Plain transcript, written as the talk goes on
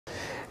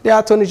The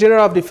Attorney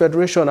General of the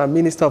Federation and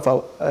Minister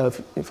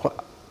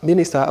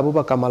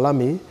Abubakar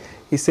Malami,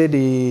 he said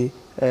the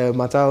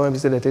matter when we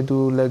say that they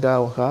do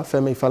legal work,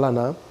 Femi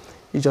Falana,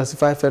 he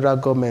justified federal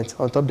government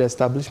on top of the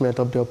establishment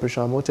of the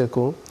Operation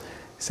Amotekun,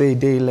 say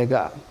they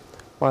illegal.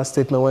 One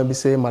statement when we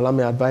say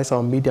Malami advisor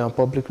on media and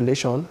public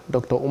relations,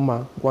 Dr.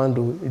 Umar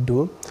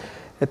Gwandu,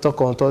 they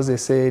talk on Thursday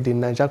say the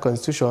Nigeria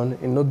Constitution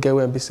in no get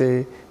when we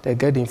say they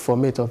get the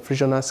informate of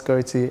regional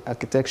security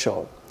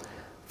architecture.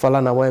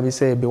 Falana when we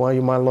say be one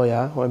human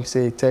lawyer, when we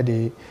say tell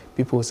the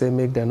people say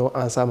make them no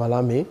answer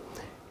Malami.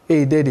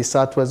 He did the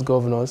Southwest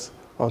governors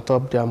on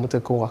top of the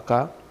Amotekun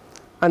waka,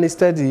 and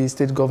instead the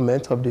state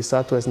government of the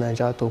Southwest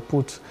Nigeria to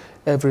put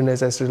every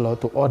necessary law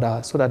to order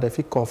so that they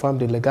can confirm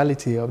the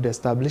legality of the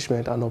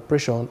establishment and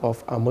operation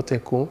of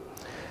Amotekun.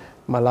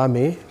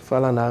 Malami,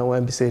 Falana,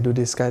 when we say do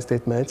this kind of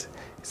statement,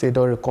 say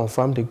don't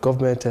confirm the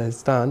government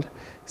stand,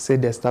 say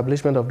the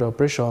establishment of the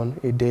operation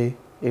is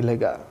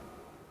illegal.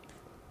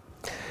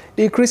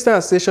 The Christian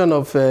Association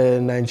of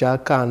Nigeria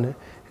can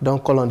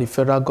don't call on the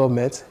federal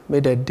government, may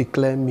they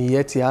declare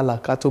Miyetti Allah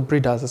Cattle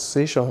Breeders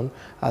Association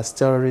as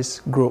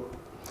terrorist group.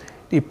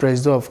 The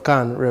president of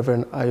CAN,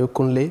 Reverend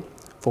Ayokunle,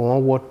 for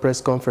one world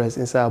press conference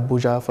inside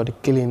Abuja for the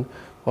killing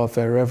of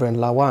Reverend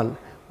Lawan,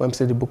 when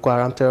say the Boko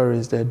Haram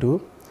terrorists they do.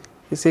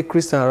 He said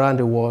Christians around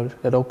the world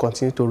they don't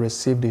continue to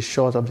receive the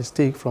short of the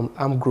stick from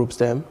armed groups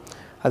them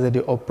as they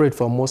operate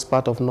for most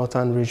part of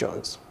northern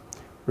regions.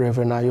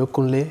 Reverend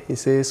Ayokunle, he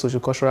says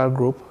sociocultural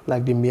group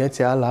like the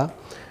Miyetti Allah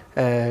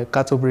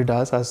Cattle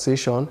Breeders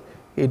Association,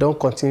 they don't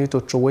continue to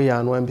throw away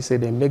and when we say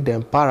they make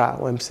them para,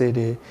 when we say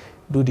they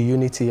do the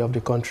unity of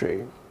the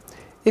country.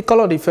 He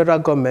called on the federal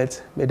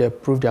government, may they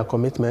prove their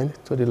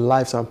commitment to the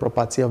lives and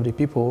property of the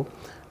people,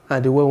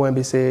 and the way when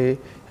we say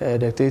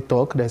they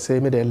talk, they say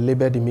may they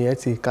label the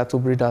Miyetti Cattle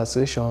Breeders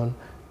Association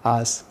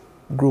as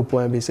group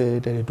when we say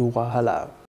they do wahala.